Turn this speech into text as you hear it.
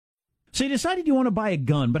So you decided you want to buy a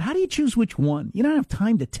gun, but how do you choose which one? You don't have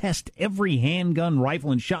time to test every handgun,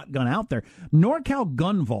 rifle, and shotgun out there. NorCal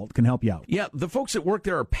Gun Vault can help you out. Yeah, the folks that work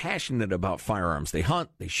there are passionate about firearms. They hunt,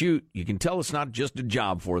 they shoot. You can tell it's not just a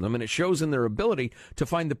job for them, and it shows in their ability to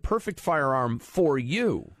find the perfect firearm for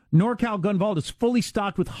you. NorCal Gun Vault is fully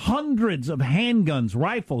stocked with hundreds of handguns,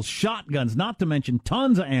 rifles, shotguns, not to mention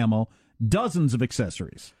tons of ammo, dozens of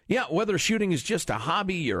accessories. Yeah, whether shooting is just a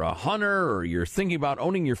hobby, you're a hunter, or you're thinking about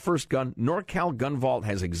owning your first gun, NorCal Gun Vault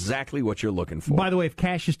has exactly what you're looking for. By the way, if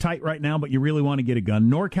cash is tight right now, but you really want to get a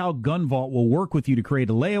gun, NorCal Gun Vault will work with you to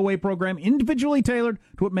create a layaway program individually tailored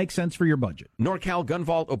to what makes sense for your budget. NorCal Gun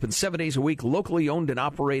Vault opens 7 days a week, locally owned and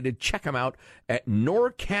operated. Check them out at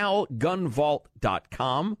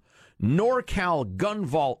NorCalGunVault.com.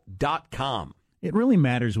 NorCalGunVault.com. It really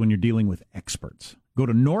matters when you're dealing with experts. Go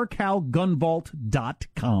to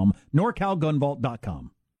NorCalGunVault.com,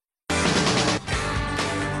 NorCalGunVault.com.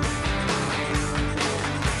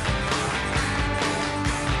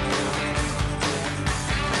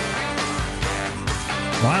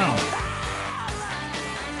 Wow.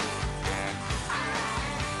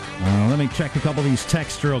 Let me check a couple of these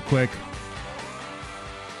texts real quick.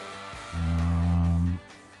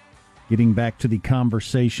 Getting back to the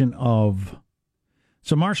conversation of...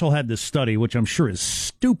 So Marshall had this study, which I'm sure is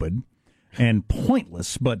stupid and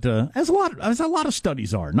pointless, but as a lot of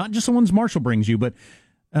studies are, not just the ones Marshall brings you, but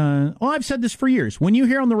I've said this for years. When you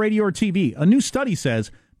hear on the radio or TV, a new study says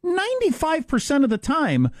 95% of the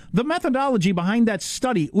time, the methodology behind that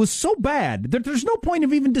study was so bad that there's no point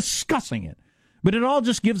of even discussing it. But it all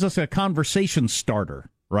just gives us a conversation starter,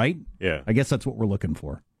 right? Yeah. I guess that's what we're looking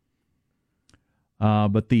for.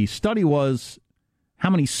 But the study was how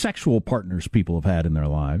many sexual partners people have had in their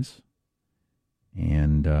lives.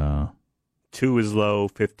 And 2 is low,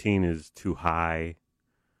 15 is too high.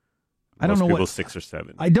 I don't know people what 6 or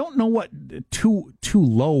 7. I don't know what too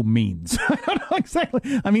low means. I don't know exactly.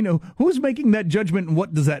 I mean, who's making that judgment, and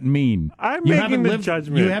what does that mean? I'm making the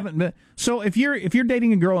judgment. You haven't. So if you're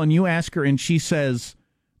dating a girl and you ask her and she says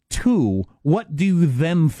 2, what do you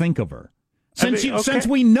then think of her? Since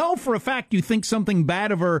we know for a fact you think something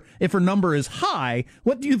bad of her if her number is high,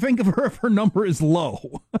 what do you think of her if her number is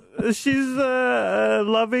low? She's a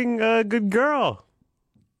loving, good girl.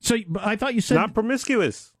 So I thought you said not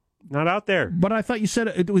promiscuous, not out there. But I thought you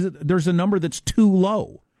said there's a number that's too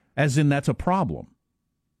low, as in that's a problem.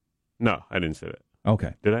 No, I didn't say that.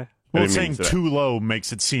 Okay, did I? Well, saying too low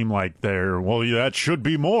makes it seem like that should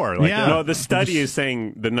be more. Like, yeah. No, the study is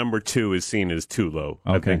saying the number 2 is seen as too low.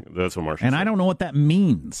 Okay. I think that's what Marshall said. And I don't know what that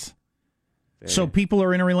means. So people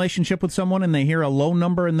are in a relationship with someone and they hear a low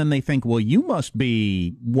number and then they think, well, you must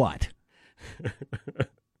be what?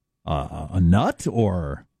 A nut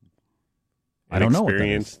or... I don't know what that is.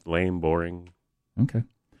 Inexperienced, lame, boring. Okay.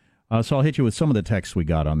 So I'll hit you with some of the texts we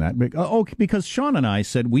got on that. Because Sean and I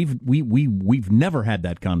said we've never had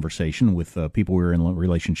that conversation with people we were in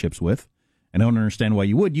relationships with, and I don't understand why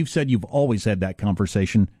you would. You've said you've always had that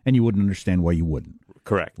conversation, and you wouldn't understand why you wouldn't.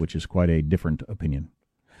 Correct. Which is quite a different opinion.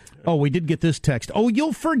 Oh, we did get this text. Oh,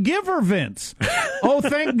 you'll forgive her, Vince. Oh,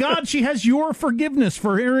 thank God she has your forgiveness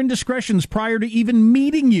for her indiscretions prior to even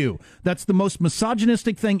meeting you. That's the most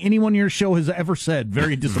misogynistic thing anyone in your show has ever said.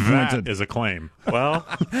 Very disappointed. That is a claim. Well,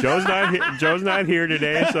 Joe's not here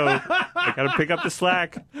today, so I got to pick up the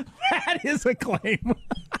slack. That is a claim.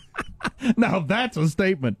 Now, that's a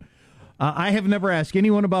statement. I have never asked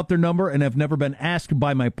anyone about their number and have never been asked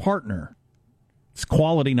by my partner. It's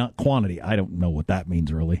quality, not quantity. I don't know what that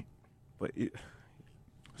means, really. But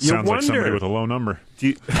sounds like somebody with a low number.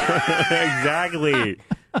 Exactly.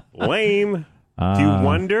 Lame. Do you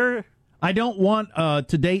wonder? I don't want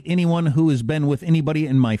to date anyone who has been with anybody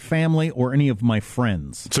in my family or any of my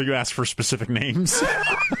friends. So you ask for specific names?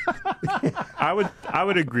 I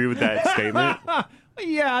would agree with that statement.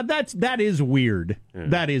 Yeah, that is weird. Yeah.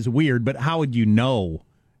 That is weird, but how would you know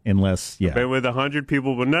unless, yeah. I've been with 100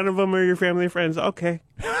 people, but none of them are your family and friends. Okay.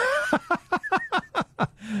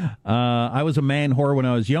 I was a man whore when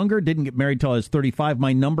I was younger. Didn't get married till I was 35.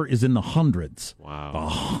 My number is in the hundreds. Wow. The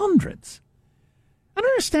hundreds. I don't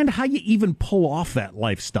understand how you even pull off that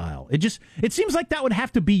lifestyle. It seems like that would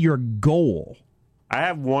have to be your goal. I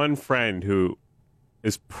have one friend who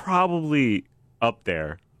is probably up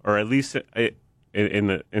there, or at least in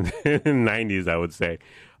the 90s, I would say.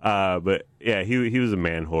 But yeah, he was a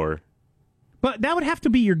man whore. But that would have to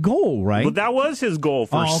be your goal, right? Well, that was his goal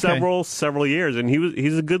for several years, and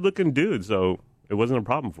he's a good looking dude, so it wasn't a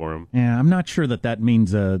problem for him. Yeah, I'm not sure that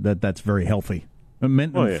means that's very healthy.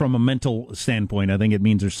 From a mental standpoint, I think it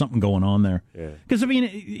means there's something going on there. Because, I mean,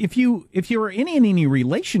 if you're in any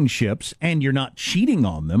relationships and you're not cheating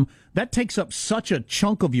on them, that takes up such a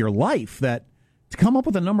chunk of your life that to come up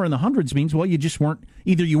with a number in the hundreds means, well, you just weren't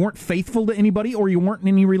faithful to anybody or you weren't in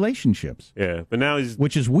any relationships. Yeah, but now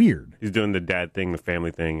which is weird. He's doing the dad thing, the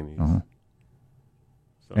family thing,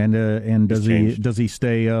 and and does he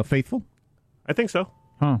stay faithful? I think so.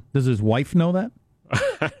 Huh? Does his wife know that?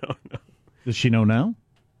 I don't know. Does she know now?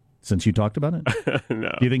 Since you talked about it? No.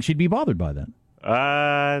 Do you think she'd be bothered by that?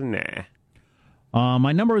 Nah.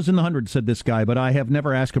 My number is in the hundreds, said this guy, but I have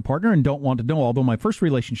never asked a partner and don't want to know, although my first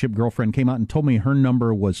relationship girlfriend came out and told me her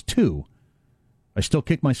number was 2. I still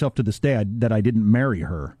kick myself to this day that I didn't marry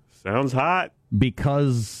her. Sounds hot.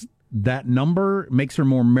 Because that number makes her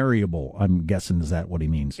more marryable, I'm guessing. Is that what he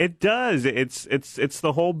means? It does. It's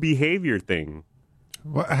the whole behavior thing.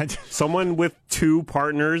 Someone with 2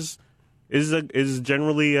 partners is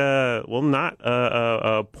generally not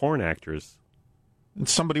a porn actress.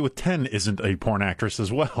 Somebody with 10 isn't a porn actress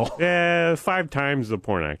as well. Yeah, 5 times the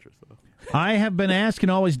porn actress, though. I have been asked and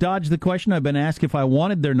always dodged the question. I've been asked if I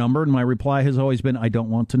wanted their number, and my reply has always been, I don't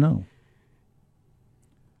want to know.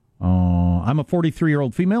 I'm a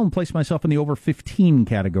 43-year-old female and place myself in the over 15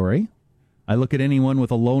 category. I look at anyone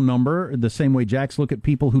with a low number the same way Jacks look at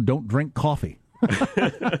people who don't drink coffee.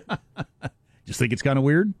 Just think it's kind of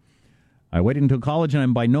weird? I waited until college, and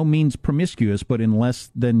I'm by no means promiscuous, but in less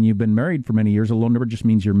than you've been married for many years, a low number just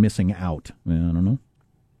means you're missing out. Yeah, I don't know.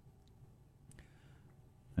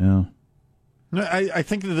 Yeah. I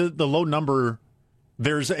think the low number,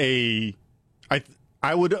 there's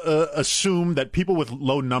I would assume that people with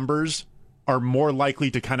low numbers are more likely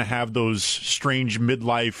to kind of have those strange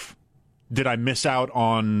midlife, did I miss out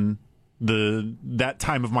on that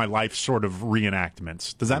time of my life sort of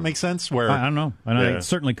reenactments. Does that make sense? Where I don't know. It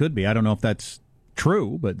certainly could be. I don't know if that's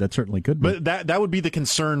true, but that certainly could be. But that would be the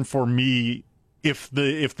concern for me if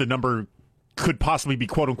the number could possibly be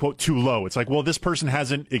quote unquote too low. It's like, well, this person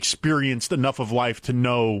hasn't experienced enough of life to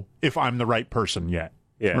know if I'm the right person yet.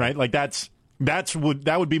 Yeah. Right? Like that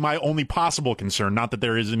would be my only possible concern. Not that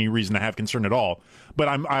there is any reason to have concern at all. But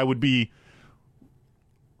I would be,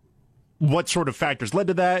 what sort of factors led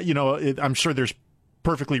to that? You know, I'm sure there's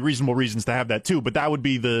perfectly reasonable reasons to have that too, but that would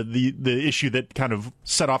be the issue that kind of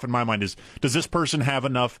set off in my mind is, does this person have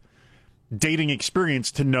enough dating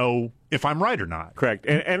experience to know if I'm right or not? Correct.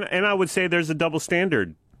 And I would say there's a double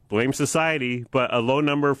standard. Blame society, but a low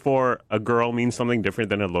number for a girl means something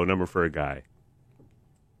different than a low number for a guy,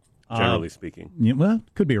 generally speaking. Yeah, well,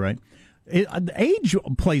 could be right. Age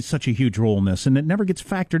plays such a huge role in this, and it never gets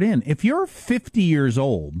factored in. If you're 50 years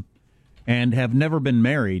old and have never been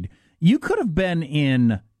married, you could have been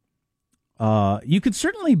in, you could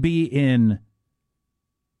certainly be in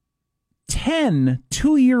 10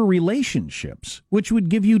 2-year relationships, which would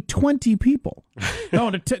give you 20 people. No,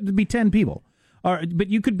 it'd be 10 people. But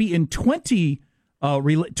you could be in 20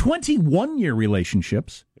 21-year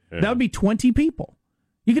relationships. Yeah. That would be 20 people.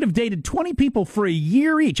 You could have dated 20 people for a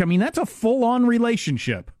year each. I mean, that's a full-on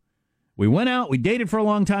relationship. We went out, we dated for a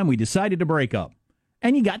long time, we decided to break up.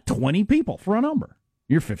 And you got 20 people for a number.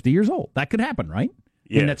 You're 50 years old. That could happen, right?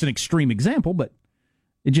 Yeah. And that's an extreme example, but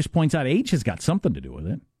it just points out age has got something to do with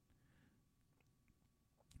it.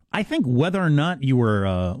 I think whether or not you were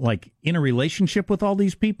in a relationship with all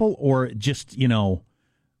these people or just,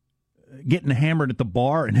 getting hammered at the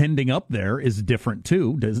bar and ending up there is different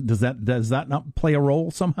too. Does that not play a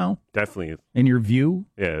role somehow? Definitely. In your view?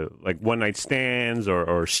 Yeah, like one-night stands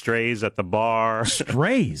or strays at the bar.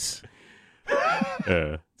 Strays?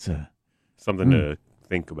 It's something to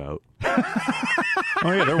think about.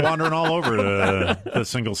 Oh, yeah, they're wandering all over the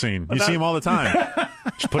single scene. You see them all the time.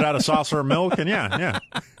 Just put out a saucer of milk, and yeah.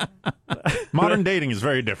 Modern dating is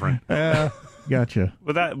very different. Gotcha.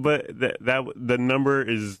 But the number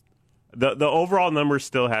is the overall number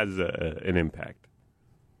still has an impact.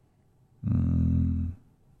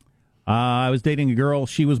 I was dating a girl.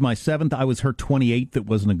 She was my 7th. I was her 28th. It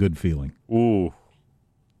wasn't a good feeling. Ooh,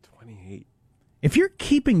 28. If you're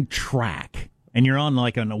keeping track and you're on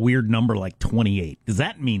a weird number like 28, does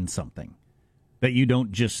that mean something? That you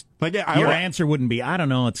don't just, your answer wouldn't be, I don't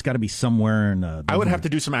know, it's got to be somewhere in I would have to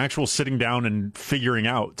do some actual sitting down and figuring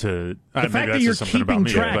out to, the fact that you're keeping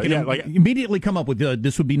track and immediately come up with,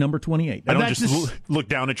 this would be number 28. I don't just look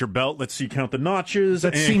down at your belt, let's see, count the notches.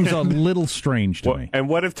 That seems a little strange to me. And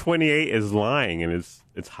what if 28 is lying and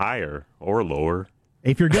it's higher or lower?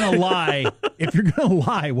 If you're gonna lie,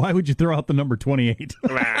 why would you throw out the number 28?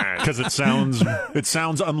 Because it sounds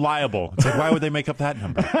unliable. It's like, why would they make up that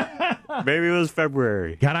number? Maybe it was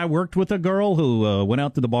February. God, I worked with a girl who went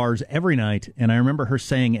out to the bars every night, and I remember her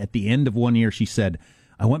saying at the end of one year, she said,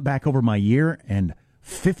 I went back over my year, and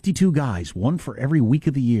 52 guys, one for every week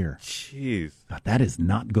of the year. Jeez. God, that is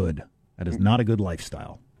not good. That is not a good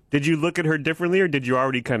lifestyle. Did you look at her differently, or did you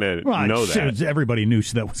already kind of know that? Everybody knew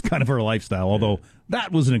that was kind of her lifestyle, although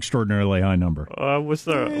that was an extraordinarily high number.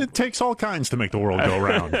 It takes all kinds to make the world go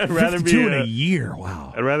round. I'd rather 52 be in a year,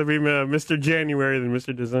 wow. I'd rather be Mr. January than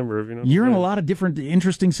Mr. December. If you know. You're in a lot of different,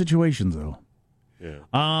 interesting situations, though.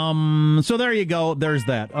 Yeah. So there you go. There's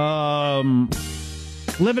that.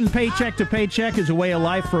 Living paycheck to paycheck is a way of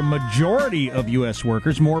life for a majority of U.S.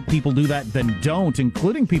 workers. More people do that than don't,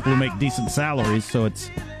 including people who make decent salaries. So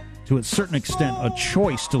it's, to a certain extent, a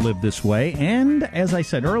choice to live this way. And, as I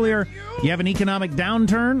said earlier, you have an economic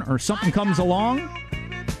downturn or something comes along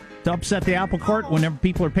to upset the apple cart whenever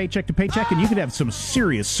people are paycheck to paycheck, and you could have some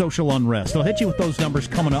serious social unrest. I'll hit you with those numbers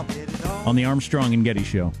coming up on the Armstrong and Getty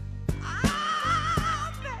Show.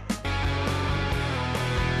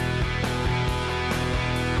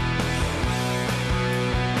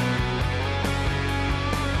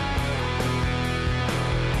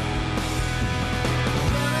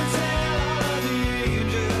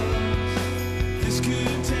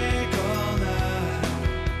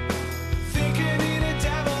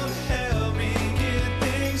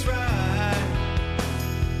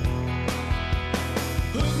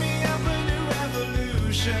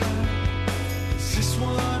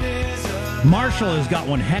 Marshall has got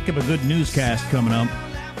one heck of a good newscast coming up.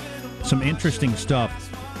 Some interesting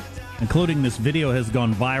stuff, including this video has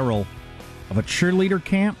gone viral of a cheerleader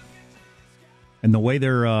camp and the way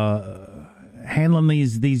they're handling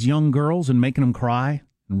these young girls and making them cry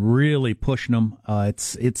and really pushing them.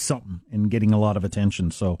 It's something and getting a lot of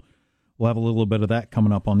attention. So we'll have a little bit of that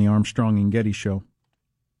coming up on the Armstrong and Getty Show.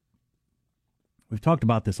 We've talked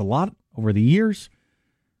about this a lot over the years.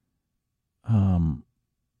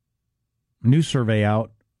 New survey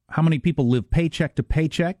out. How many people live paycheck to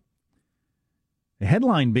paycheck? The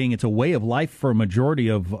headline being it's a way of life for a majority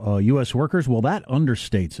of U.S. workers. Well, that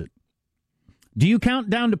understates it. Do you count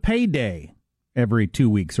down to payday every 2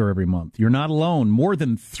 weeks or every month? You're not alone. More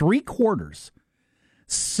than 3/4,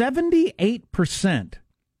 78%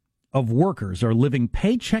 of workers are living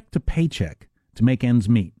paycheck to paycheck to make ends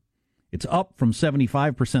meet. It's up from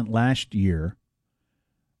 75% last year.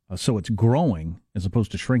 So it's growing as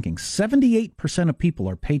opposed to shrinking. 78% of people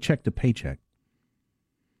are paycheck to paycheck.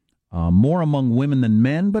 More among women than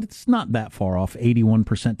men, but it's not that far off,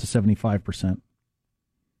 81% to 75%.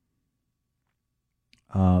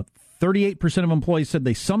 38% of employees said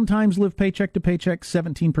they sometimes live paycheck to paycheck.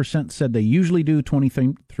 17% said they usually do.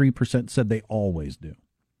 23% said they always do.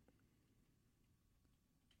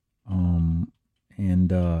 And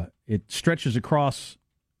it stretches across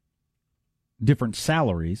different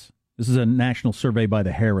salaries. This is a national survey by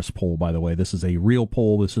the Harris poll, by the way. This is a real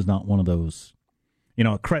poll. This is not one of those,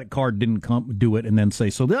 a credit card didn't do it and then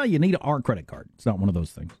say, so you need our credit card. It's not one of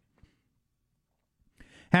those things.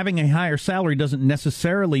 Having a higher salary doesn't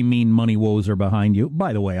necessarily mean money woes are behind you.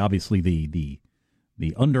 By the way, obviously the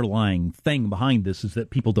underlying thing behind this is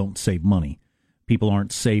that people don't save money. People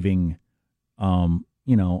aren't saving,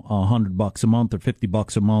 $100 a month or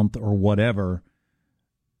 $50 a month or whatever,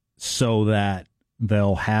 so that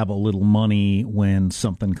they'll have a little money when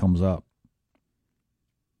something comes up.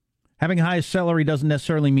 Having a high salary doesn't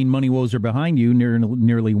necessarily mean money woes are behind you.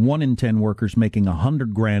 Nearly 1 in 10 workers making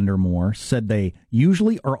 $100,000 or more said they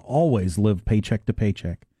usually or always live paycheck to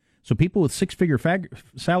paycheck. So people with six-figure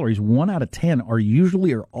salaries, 1 out of 10 are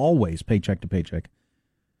usually or always paycheck to paycheck.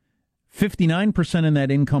 59% in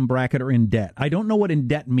that income bracket are in debt. I don't know what in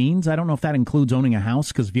debt means. I don't know if that includes owning a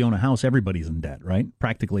house, because if you own a house, everybody's in debt, right?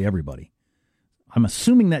 Practically everybody. I'm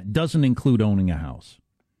assuming that doesn't include owning a house.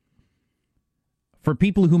 For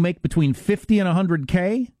people who make between $50,000 and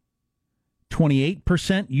 $100,000,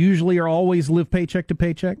 28% usually or always live paycheck to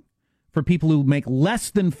paycheck. For people who make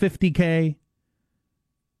less than $50,000,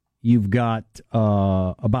 you've got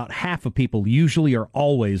about half of people usually or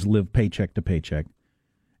always live paycheck to paycheck.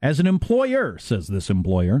 As an employer, says this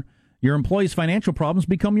employer, your employees' financial problems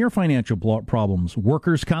become your financial problems.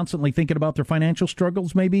 Workers constantly thinking about their financial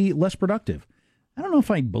struggles may be less productive. I don't know if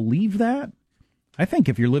I believe that. I think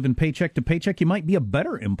if you're living paycheck to paycheck, you might be a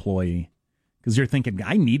better employee, because you're thinking,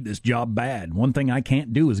 I need this job bad. One thing I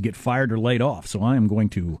can't do is get fired or laid off, so I am going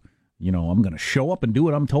to, I'm going to show up and do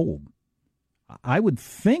what I'm told. I would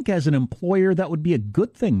think as an employer that would be a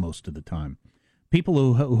good thing most of the time.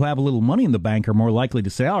 People who have a little money in the bank are more likely to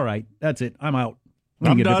say, all right, that's it, I'm out.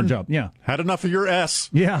 I'm get a done. different job. Yeah. Had enough of your S.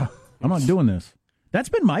 Yeah, I'm not doing this. That's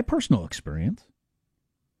been my personal experience.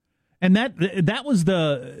 And that was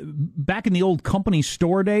back in the old company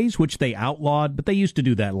store days, which they outlawed, but they used to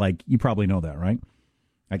do that, like, you probably know that, right?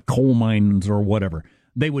 Like coal mines or whatever.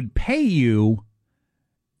 They would pay you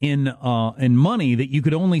in money that you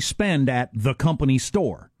could only spend at the company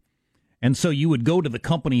store. And so you would go to the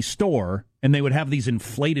company store, and they would have these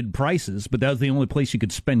inflated prices, but that was the only place you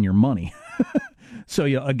could spend your money. So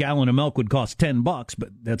a gallon of milk would cost $10, but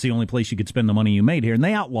that's the only place you could spend the money you made here. And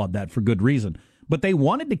they outlawed that for good reason. But they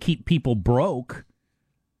wanted to keep people broke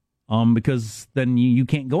because then you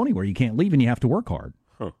can't go anywhere. You can't leave, and you have to work hard.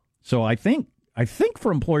 Huh. So I think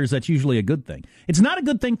for employers, that's usually a good thing. It's not a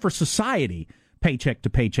good thing for society, paycheck to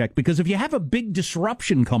paycheck, because if you have a big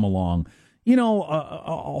disruption come along,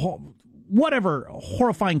 whatever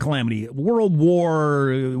horrifying calamity, world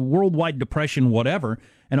war, worldwide depression, whatever,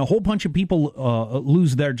 and a whole bunch of people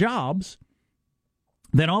lose their jobs,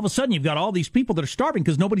 then all of a sudden you've got all these people that are starving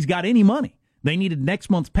because nobody's got any money. They needed next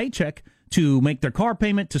month's paycheck to make their car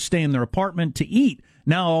payment, to stay in their apartment, to eat.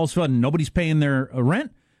 Now all of a sudden nobody's paying their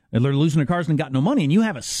rent, and they're losing their cars and got no money, and you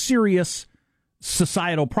have a serious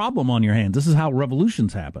societal problem on your hands. This is how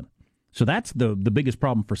revolutions happen. So that's the biggest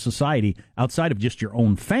problem for society outside of just your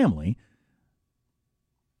own family.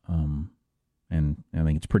 And I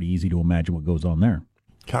think it's pretty easy to imagine what goes on there.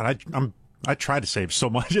 God, I try to save so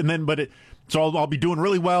much, and then so I'll be doing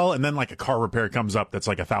really well, and then like a car repair comes up that's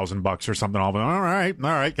like $1,000 or something. I'll be all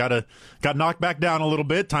right, got knocked back down a little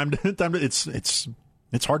bit. Time to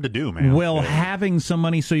it's hard to do, man. Well, having some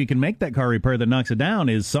money so you can make that car repair that knocks it down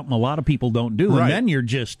is something a lot of people don't do, right. And then you're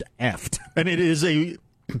just effed. And it is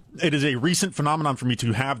a recent phenomenon for me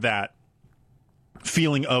to have that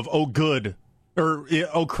feeling of, oh, good, or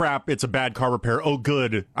oh, crap, it's a bad car repair. Oh,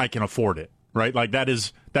 good, I can afford it. Right, like that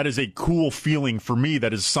is a cool feeling for me.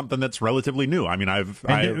 That is something that's relatively new. I mean,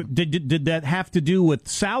 did that have to do with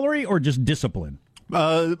salary or just discipline?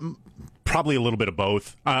 Probably a little bit of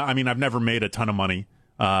both. I mean, I've never made a ton of money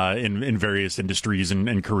in various industries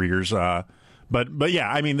and careers, but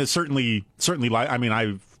yeah, I mean, there's certainly. I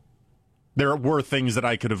mean, there were things that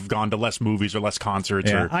I could have gone to less movies or less concerts,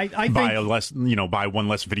 or buy one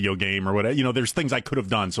less video game or whatever. There's things I could have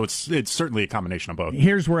done. So it's certainly a combination of both.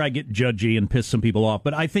 Here's where I get judgy and piss some people off.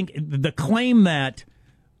 But I think the claim that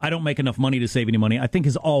I don't make enough money to save any money, I think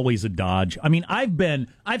is always a dodge. I mean,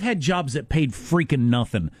 I've had jobs that paid freaking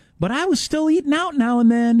nothing, but I was still eating out now and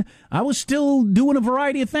then. I was still doing a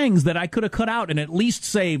variety of things that I could have cut out and at least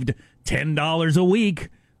saved $10 a week.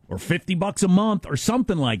 Or $50 a month or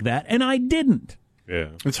something like that, and I didn't. Yeah.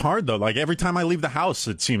 It's hard, though. Like, every time I leave the house,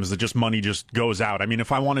 it seems that just money just goes out. I mean,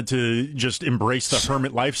 if I wanted to just embrace the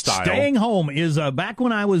hermit lifestyle. Staying home is, back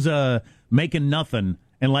when I was making nothing,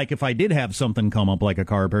 and like if I did have something come up, like a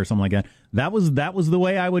car repair or something like that, that was the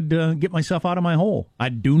way I would get myself out of my hole.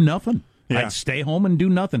 I'd do nothing. Yeah. I'd stay home and do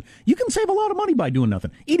nothing. You can save a lot of money by doing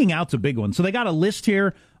nothing. Eating out's a big one. So they got a list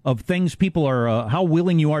here of things people are, how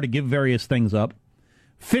willing you are to give various things up.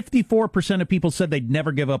 54% of people said they'd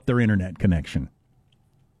never give up their internet connection.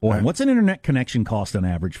 Boy, what's an internet connection cost on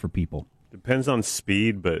average for people? Depends on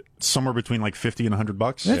speed, but somewhere between like $50 and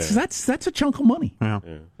 $100. That's a chunk of money. Yeah.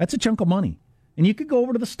 That's a chunk of money. And you could go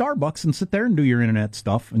over to the Starbucks and sit there and do your internet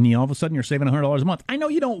stuff, and all of a sudden you're saving $100 a month. I know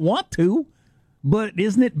you don't want to, but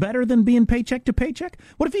isn't it better than being paycheck to paycheck?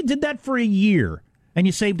 What if you did that for a year and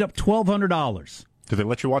you saved up $1,200? Do they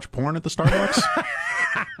let you watch porn at the Starbucks?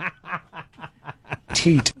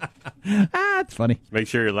 Teat. It's funny. Make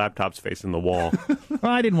sure your laptop's facing the wall. Well,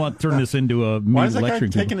 I didn't want to turn this into a Why is that lecture.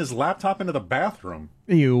 guy taking his laptop into the bathroom?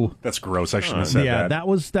 Ew. That's gross. I shouldn't have said that. Yeah, that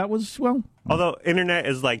was well. Although internet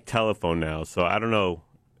is like telephone now, so I don't know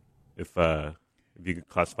if you could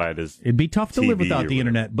classify it as it'd be tough to TV live without the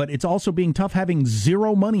internet, but it's also being tough having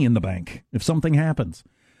zero money in the bank if something happens.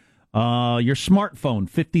 Your smartphone,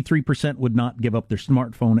 53% would not give up their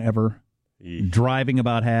smartphone ever. Eesh. Driving,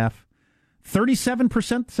 about half.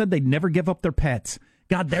 37% said they'd never give up their pets.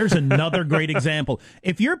 God, there's another great example.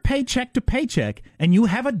 If you're paycheck to paycheck and you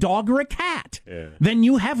have a dog or a cat, then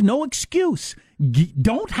you have no excuse.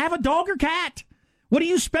 Don't have a dog or cat. What are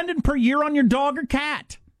you spending per year on your dog or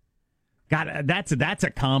cat? God, that's a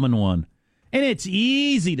common one. And it's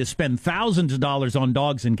easy to spend thousands of dollars on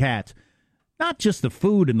dogs and cats. Not just the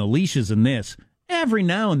food and the leashes and this. Every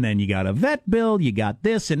now and then you got a vet bill, you got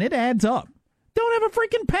this, and it adds up. Don't have a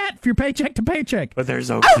freaking pet if you're paycheck to paycheck. But they're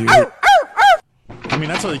so cute. I mean,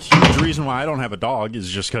 that's a huge reason why I don't have a dog, is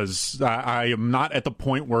just because I am not at the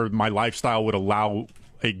point where my lifestyle would allow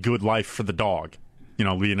a good life for the dog.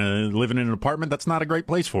 living in an apartment, that's not a great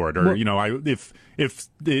place for it. Or, if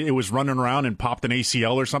it was running around and popped an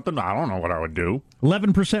ACL or something, I don't know what I would do.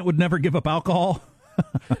 11% would never give up alcohol.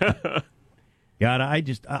 God,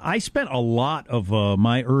 I spent a lot of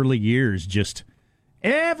my early years just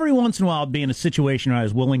every once in a while being in a situation where I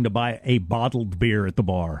was willing to buy a bottled beer at the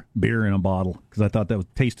bar, beer in a bottle, because I thought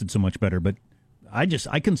that tasted so much better. But I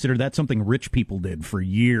considered that something rich people did for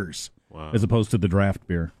years, as opposed to the draft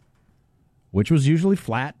beer, which was usually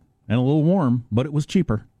flat and a little warm, but it was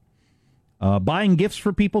cheaper. Buying gifts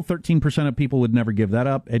for people, 13% of people would never give that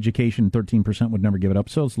up. Education, 13% would never give it up,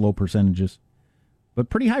 so it's low percentages. But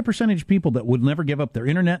pretty high percentage of people that would never give up their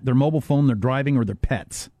internet, their mobile phone, their driving, or their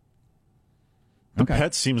pets. The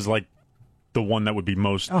pet seems like the one that would be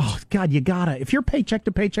most... Oh, God, you gotta. If you're paycheck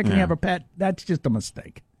to paycheck and you have a pet, that's just a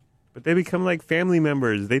mistake. But they become like family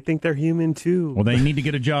members. They think they're human, too. Well, they need to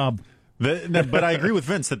get a job. But I agree with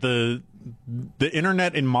Vince that the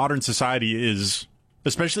internet in modern society is,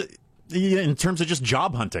 especially in terms of just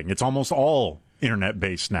job hunting, it's almost all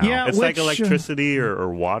internet-based now. Yeah, it's like electricity or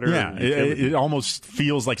water. Yeah, it almost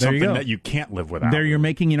feels like something that you can't live without. There you're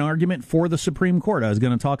making an argument for the Supreme Court. I was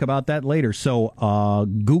going to talk about that later. So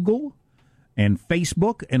Google and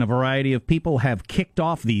Facebook and a variety of people have kicked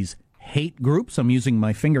off these hate groups. I'm using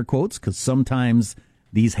my finger quotes because sometimes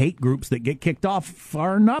these hate groups that get kicked off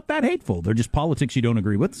are not that hateful. They're just politics you don't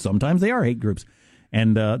agree with. Sometimes they are hate groups.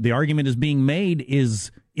 And the argument is being made is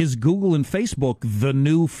Google and Facebook the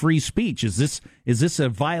new free speech? Is this a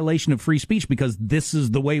violation of free speech because this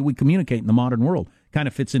is the way we communicate in the modern world? Kind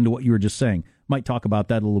of fits into what you were just saying. Might talk about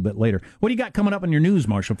that a little bit later. What do you got coming up in your news,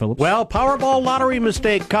 Marshall Phillips? Well, Powerball lottery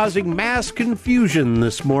mistake causing mass confusion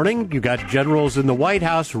this morning. You got generals in the White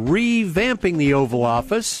House revamping the Oval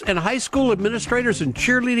Office, and high school administrators and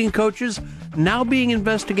cheerleading coaches now being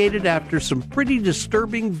investigated after some pretty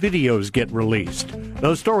disturbing videos get released.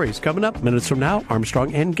 Those stories coming up minutes from now.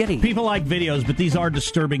 Armstrong and Getty. People like videos, but these are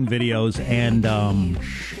disturbing videos, and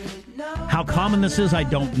how common this is, I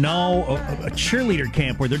don't know. A cheerleader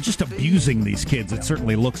camp where they're just abusing these kids, it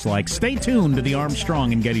certainly looks like. Stay tuned to the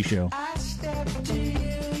Armstrong and Getty Show. I step to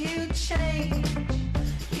you change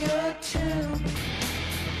your tune.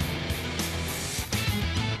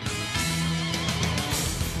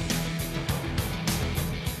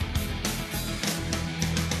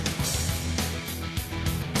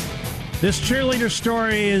 This cheerleader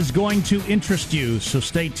story is going to interest you, so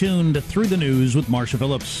stay tuned through the news with Marshall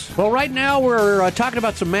Phillips. Well, right now we're talking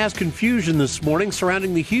about some mass confusion this morning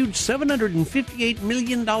surrounding the huge $758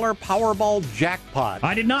 million Powerball jackpot.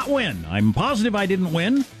 I did not win. I'm positive I didn't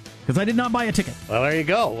win because I did not buy a ticket. Well, there you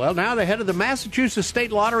go. Well, now the head of the Massachusetts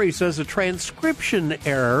State Lottery says a transcription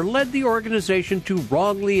error led the organization to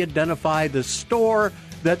wrongly identify the store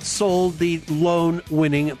that sold the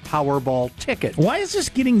lone-winning Powerball ticket. Why is this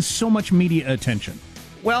getting so much media attention?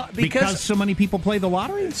 Well, because so many people play the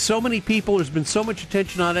lottery? So many people, there's been so much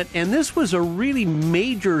attention on it, and this was a really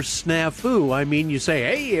major snafu. I mean, you say,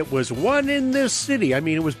 hey, it was one in this city. I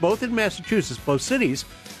mean, it was both in Massachusetts, both cities,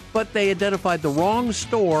 but they identified the wrong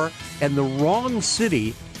store and the wrong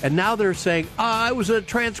city, and now they're saying, it was a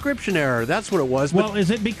transcription error. That's what it was. Well, is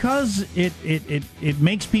it because it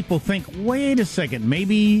makes people think, wait a second,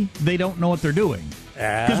 maybe they don't know what they're doing?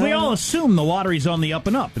 Because we all assume the lottery's on the up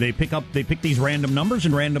and up. They pick these random numbers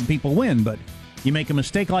and random people win, but you make a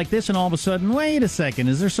mistake like this and all of a sudden, wait a second,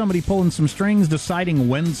 is there somebody pulling some strings deciding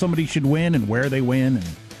when somebody should win and where they win?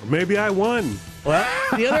 Or maybe I won. Well,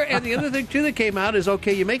 the other thing, too, that came out is,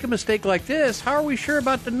 okay, you make a mistake like this, how are we sure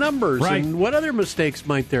about the numbers? Right. And what other mistakes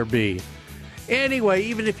might there be? Anyway,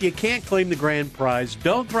 even if you can't claim the grand prize,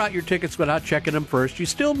 don't throw out your tickets without checking them first. You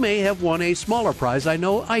still may have won a smaller prize. I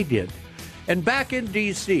know I did. And back in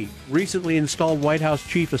D.C., recently installed White House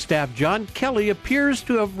Chief of Staff John Kelly appears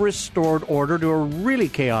to have restored order to a really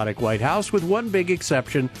chaotic White House, with one big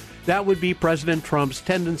exception. That would be President Trump's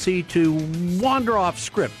tendency to wander off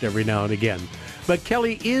script every now and again. But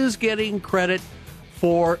Kelly is getting credit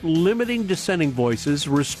for limiting dissenting voices,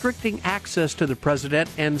 restricting access to the president,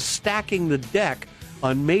 and stacking the deck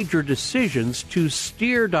on major decisions to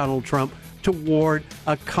steer Donald Trump toward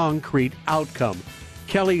a concrete outcome.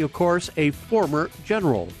 Kelly, of course, a former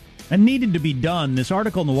general. And needed to be done. This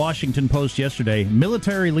article in the Washington Post yesterday,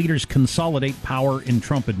 military leaders consolidate power in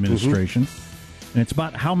Trump administration. Mm-hmm. And it's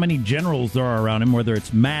about how many generals there are around him, whether it's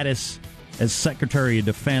Mattis as Secretary of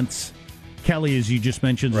Defense, Kelly, as you just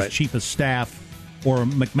mentioned, as Chief of Staff, or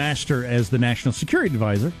McMaster as the National Security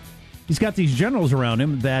Advisor. He's got these generals around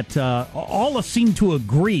him that all seem to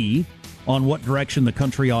agree on what direction the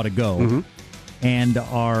country ought to go, and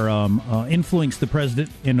are influence the president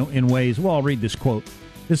in ways. Well, I'll read this quote.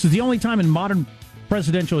 This is the only time in modern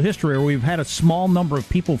presidential history where we've had a small number of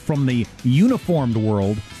people from the uniformed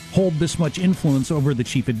world hold this much influence over the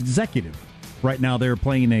chief executive. Right now, they're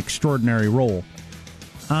playing an extraordinary role.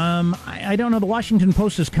 I don't know. The Washington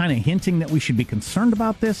Post is kind of hinting that we should be concerned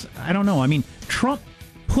about this. I don't know. I mean, Trump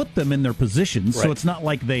put them in their positions, so it's not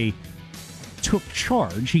like they took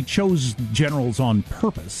charge. He chose generals on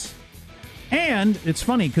purpose. And it's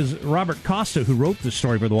funny because Robert Costa, who wrote this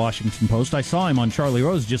story for the Washington Post, I saw him on Charlie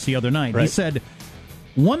Rose just the other night. He said,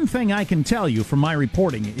 one thing I can tell you from my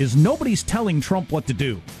reporting is nobody's telling Trump what to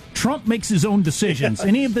do. Trump makes his own decisions.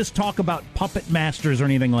 Any of this talk about puppet masters or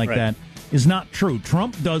anything like that is not true.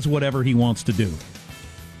 Trump does whatever he wants to do.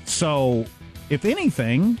 So, if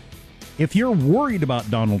anything, if you're worried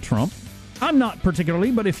about Donald Trump, I'm not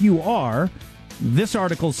particularly, but if you are, this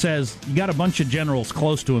article says you got a bunch of generals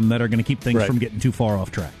close to him that are going to keep things from getting too far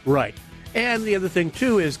off track. Right. And the other thing,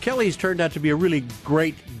 too, is Kelly's turned out to be a really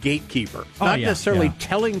great gatekeeper. Not necessarily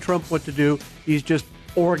telling Trump what to do. He's just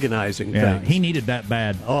organizing things. He needed that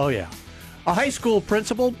bad. Oh, yeah. A high school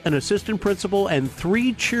principal, an assistant principal, and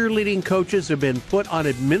 3 cheerleading coaches have been put on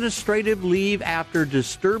administrative leave after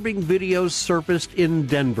disturbing videos surfaced in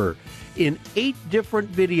Denver. In 8 different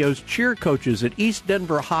videos, cheer coaches at East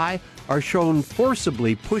Denver High are shown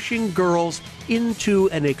forcibly pushing girls into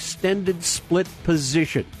an extended split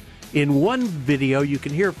position. In one video, you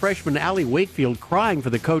can hear freshman Allie Wakefield crying for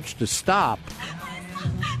the coach to stop.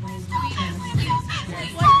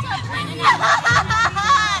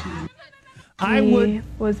 He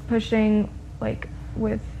was pushing, like,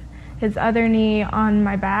 with his other knee on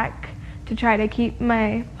my back to try to keep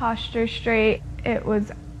my posture straight. It was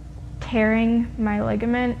tearing my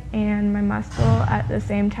ligament and my muscle at the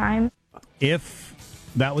same time. If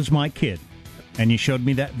that was my kid and you showed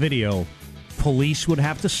me that video, police would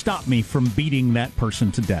have to stop me from beating that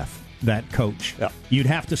person to death, that coach. Yeah. You'd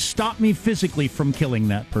have to stop me physically from killing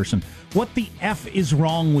that person. What the F is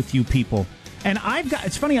wrong with you people? And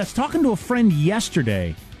it's funny, I was talking to a friend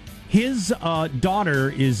yesterday. His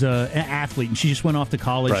daughter is an athlete, and she just went off to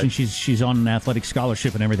college, and she's on an athletic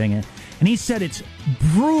scholarship and everything. And he said it's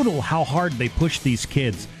brutal how hard they push these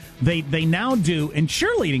kids. They now do, in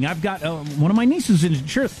cheerleading, I've got one of my nieces in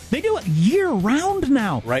cheer. They do it year-round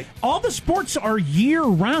now. Right. All the sports are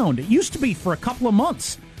year-round. It used to be for a couple of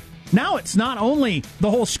months. Now it's not only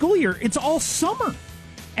the whole school year, it's all summer.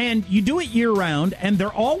 And you do it year-round, and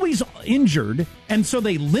they're always injured, and so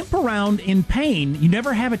they limp around in pain. You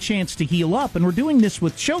never have a chance to heal up, and we're doing this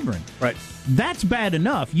with children. Right. That's bad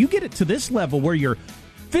enough. You get it to this level where you're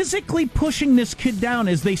physically pushing this kid down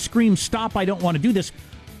as they scream, "Stop, I don't want to do this."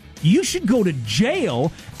 You should go to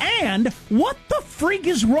jail, and what the freak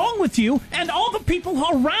is wrong with you and all the people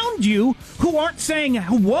around you who aren't saying,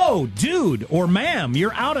 "Whoa, dude," or "Ma'am,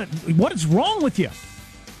 you're out of... What is wrong with you?"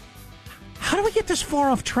 How do we get this far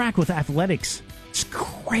off track with athletics? It's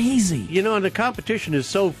crazy. You know, and the competition is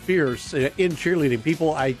so fierce in cheerleading.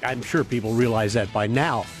 People, I'm sure people realize that by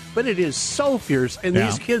now. But it is so fierce, and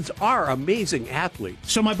these kids are amazing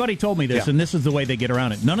athletes. So my buddy told me this, and this is the way they get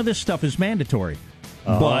around it. None of this stuff is mandatory.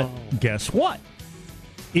 But guess what?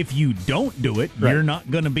 If you don't do it, you're not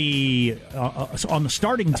going to be on the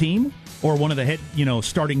starting team or one of the head,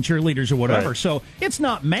 starting cheerleaders or whatever. Right. So it's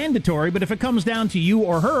not mandatory, but if it comes down to you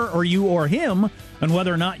or her or you or him and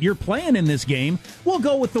whether or not you're playing in this game, we'll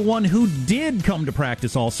go with the one who did come to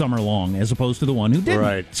practice all summer long as opposed to the one who didn't.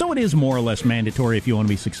 Right. So it is more or less mandatory if you want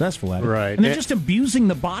to be successful at it. Right. And they're just abusing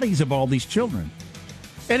the bodies of all these children.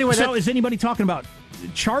 Anyway, so is anybody talking about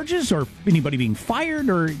charges or anybody being fired?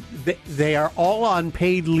 Or they are all on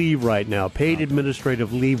paid leave right now, paid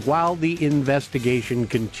administrative leave, while the investigation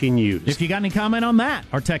continues. If you got any comment on that,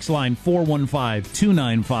 our text line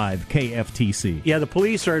 415-295-KFTC. Yeah, the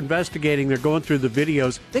police are investigating. They're going through the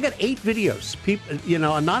videos. They got 8 videos. People,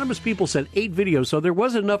 anonymous people sent 8 videos, so there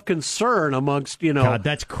wasn't enough concern amongst, God,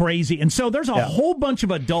 that's crazy. And so there's a whole bunch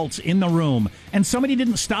of adults in the room, and somebody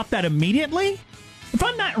didn't stop that immediately? If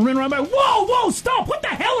I'm not running around by, whoa, stop, what the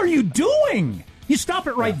hell are you doing? You stop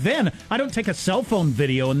it right then. I don't take a cell phone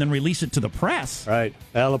video and then release it to the press. Right.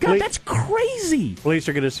 Well, God, that's crazy. Police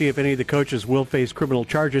are going to see if any of the coaches will face criminal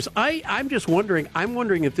charges. I'm just wondering,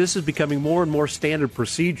 if this is becoming more and more standard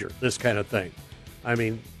procedure, this kind of thing. I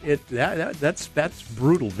mean, that's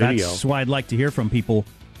brutal video. That's why I'd like to hear from people.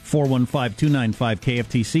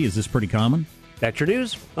 415-295-KFTC. Is this pretty common? That's your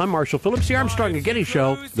news. I'm Marshall Phillips, the Armstrong and Getty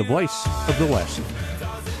Show, the voice of the West.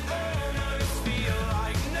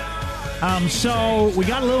 So we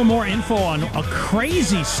got a little more info on a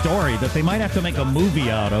crazy story that they might have to make a movie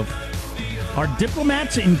out of. Are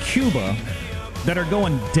diplomats in Cuba that are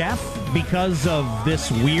going deaf because of this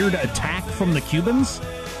weird attack from the Cubans?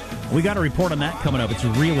 We got a report on that coming up. It's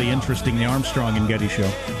really interesting, the Armstrong and Getty Show.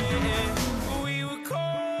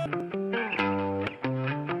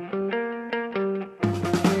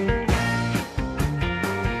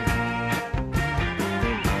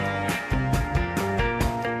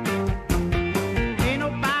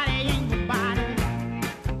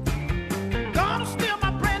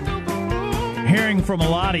 Hearing from a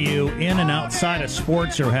lot of you in and outside of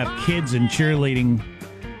sports or have kids in cheerleading,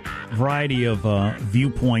 variety of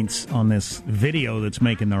viewpoints on this video that's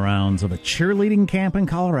making the rounds of a cheerleading camp in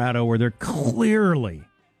Colorado where they're clearly,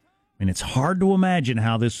 and it's hard to imagine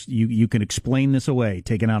how this you can explain this away,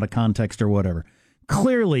 taken out of context or whatever,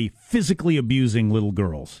 clearly physically abusing little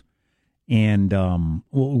girls. And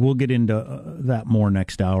we'll get into that more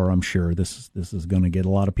next hour, I'm sure. This is going to get a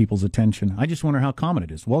lot of people's attention. I just wonder how common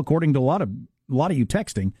it is. Well, according to a lot of you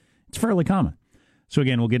texting, it's fairly common. So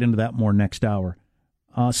again, we'll get into that more next hour.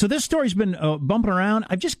 So this story's been bumping around.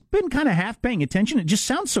 I've just been kind of half paying attention. It just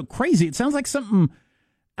sounds so crazy. It sounds like something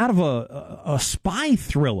out of a spy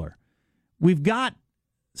thriller. We've got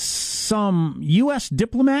some U.S.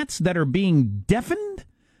 diplomats that are being deafened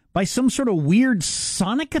by some sort of weird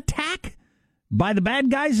sonic attack by the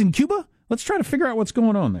bad guys in Cuba. Let's try to figure out what's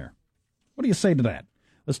going on there. What do you say to that?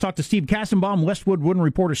 Let's talk to Steve Kastenbaum, Westwood Wooden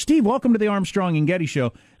reporter. Steve, welcome to the Armstrong and Getty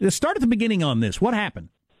Show. Let's start at the beginning on this. What happened?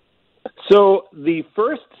 So the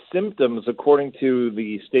first symptoms, according to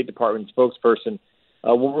the State Department spokesperson,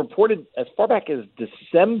 were reported as far back as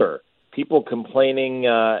December. People complaining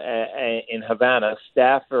in Havana,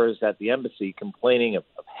 staffers at the embassy complaining of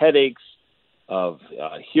headaches, of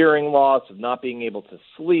hearing loss, of not being able to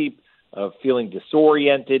sleep, of feeling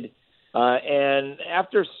disoriented. And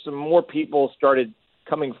after some more people started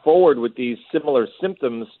coming forward with these similar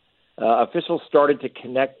symptoms, officials started to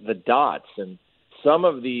connect the dots. And some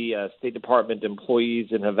of the State Department employees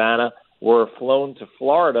in Havana were flown to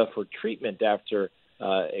Florida for treatment after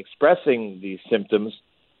expressing these symptoms.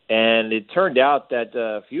 And it turned out that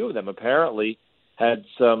a few of them apparently had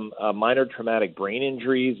some minor traumatic brain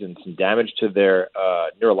injuries and some damage to their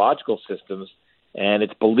neurological systems. And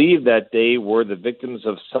it's believed that they were the victims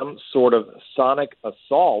of some sort of sonic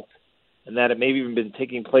assault, and that it may have even been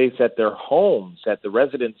taking place at their homes, at the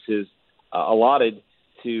residences allotted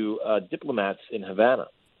to diplomats in Havana.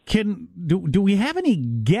 Do we have any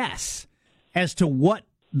guess as to what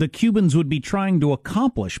the Cubans would be trying to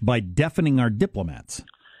accomplish by deafening our diplomats?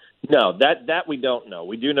 No, that we don't know.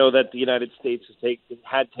 We do know that the United States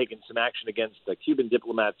had taken some action against the Cuban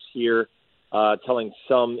diplomats here, telling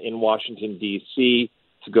some in Washington, D.C.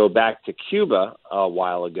 to go back to Cuba a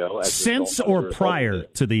while ago. Since or prior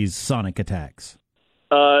to these sonic attacks?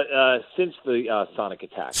 Since the sonic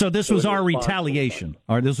attack. So this was our retaliation,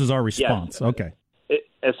 or this was our response. Yes. Okay.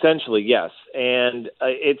 Essentially, yes. And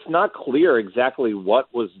it's not clear exactly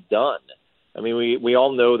what was done. I mean, we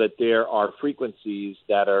all know that there are frequencies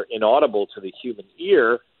that are inaudible to the human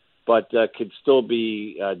ear, but could still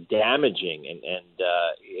be damaging and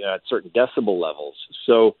at certain decibel levels.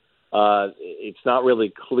 So it's not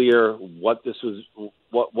really clear what this was,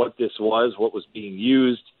 what was being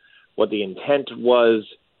used, what the intent was,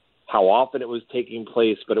 how often it was taking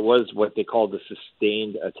place, but it was what they called a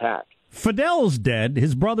sustained attack. Fidel's dead.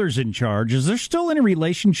 His brother's in charge. Is there still any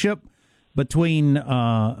relationship between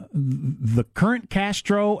the current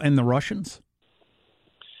Castro and the Russians?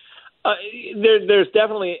 There's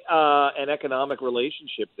definitely an economic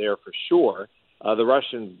relationship there for sure. The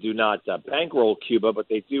Russians do not bankroll Cuba, but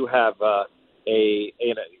they do have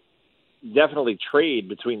definitely trade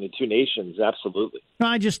between the two nations. Absolutely.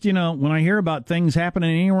 I just, when I hear about things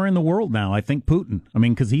happening anywhere in the world now, I think Putin. I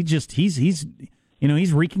mean, because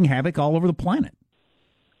he's wreaking havoc all over the planet.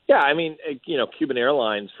 Yeah, I mean, Cuban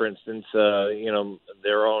Airlines, for instance,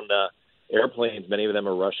 their own airplanes, many of them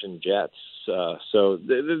are Russian jets. So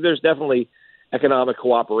there's definitely economic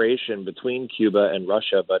cooperation between Cuba and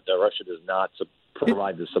Russia, but Russia does not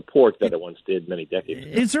provide the support that it once did many decades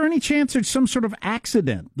ago. Is there any chance there's some sort of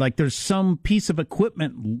accident, like there's some piece of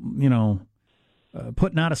equipment,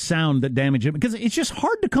 putting out a sound that damaged it? Because it's just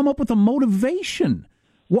hard to come up with a motivation.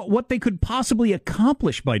 What they could possibly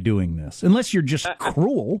accomplish by doing this, unless you're just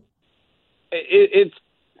cruel. It's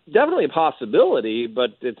definitely a possibility,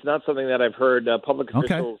 but it's not something that I've heard public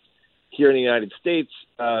officials here in the United States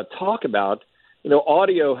talk about.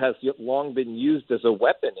 Audio has long been used as a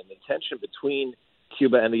weapon in the tension between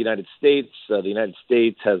Cuba and the United States. The United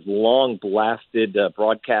States has long blasted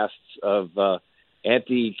broadcasts of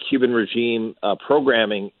anti-Cuban regime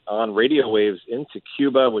programming on radio waves into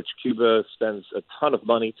Cuba, which Cuba spends a ton of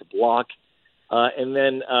money to block. And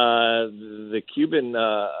then the Cuban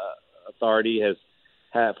authority has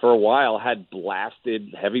for a while had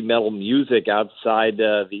blasted heavy metal music outside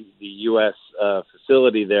the U.S.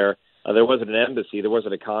 Facility there. There wasn't an embassy, there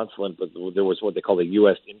wasn't a consulate, but there was what they call the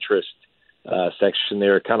U.S. interest section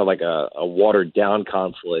there, kind of like a watered-down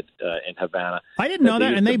consulate in Havana. I didn't know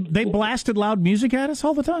that, and they blasted loud music at us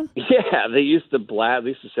all the time? Yeah, they used to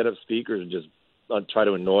set up speakers and just try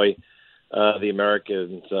to annoy the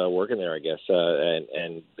Americans working there, I guess,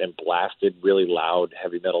 and blasted really loud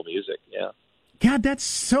heavy metal music, yeah. God, that's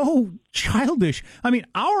so childish. I mean,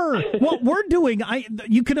 what we're doing,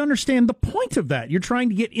 you can understand the point of that. You're trying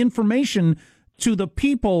to get information to the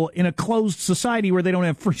people in a closed society where they don't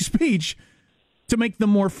have free speech to make them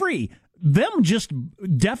more free. Them just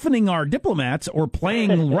deafening our diplomats or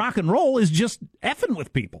playing rock and roll is just effing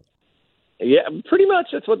with people. Yeah, pretty much.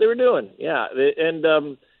 That's what they were doing. Yeah, and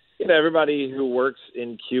everybody who works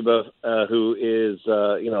in Cuba, who is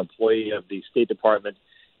employee of the State Department,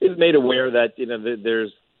 is made aware that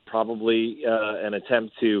there's probably an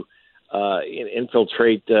attempt to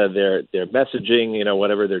infiltrate their messaging,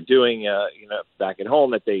 whatever they're doing, back at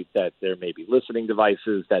home. That there may be listening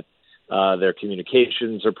devices, that their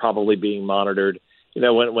communications are probably being monitored.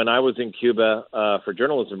 When I was in Cuba for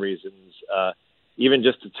journalism reasons, even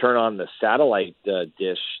just to turn on the satellite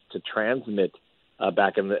dish to transmit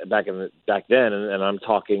back then, and I'm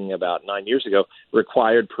talking about 9 years ago,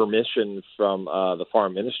 required permission from the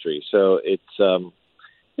Foreign Ministry. So it's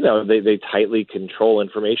they tightly control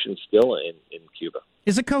information still in Cuba.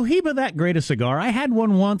 Is a Cohiba that great a cigar? I had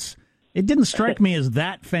one once. It didn't strike me as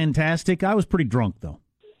that fantastic. I was pretty drunk though.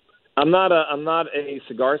 I'm not a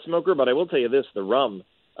cigar smoker, but I will tell you this: the rum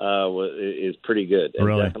is pretty good. And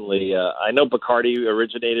really? Definitely, I know Bacardi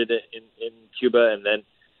originated in Cuba, and then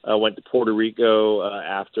went to Puerto Rico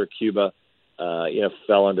after Cuba,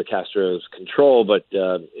 fell under Castro's control. But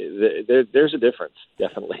there's a difference,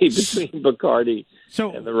 definitely, between Bacardi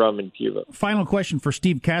and the rum in Cuba. Final question for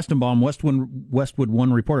Steve Kastenbaum, Westwood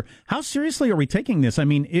One reporter. How seriously are we taking this? I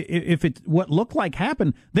mean, if it what looked like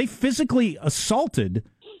happened, they physically assaulted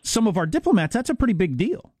some of our diplomats. That's a pretty big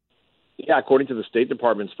deal. Yeah, according to the State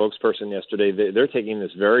Department spokesperson yesterday, they're taking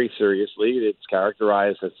this very seriously. It's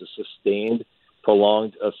characterized as a sustained,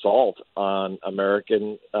 prolonged assault on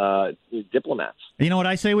American diplomats. You know what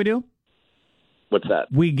I say we do? What's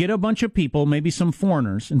that? We get a bunch of people, maybe some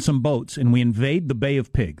foreigners, in some boats, and we invade the Bay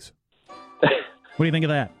of Pigs. What do you think of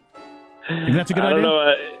that? Think that's a good idea? I don't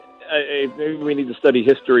know. Maybe we need to study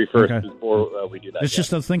history first before we do that. It's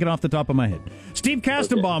just I was thinking off the top of my head. Steve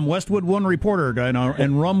Kastenbaum, Westwood One reporter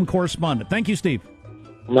and rum correspondent. Thank you, Steve.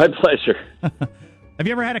 My pleasure. Have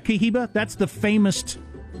you ever had a Cohiba? That's the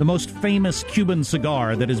most famous Cuban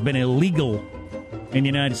cigar that has been illegal in the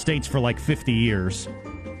United States for like 50 years.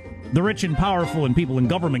 The rich and powerful and people in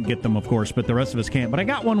government get them, of course, but the rest of us can't. But I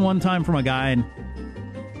got one time from a guy, and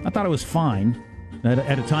I thought it was fine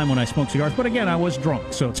at a time when I smoked cigars. But again, I was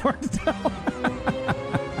drunk, so it's hard to tell.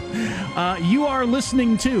 You are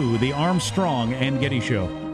listening to the Armstrong and Getty Show.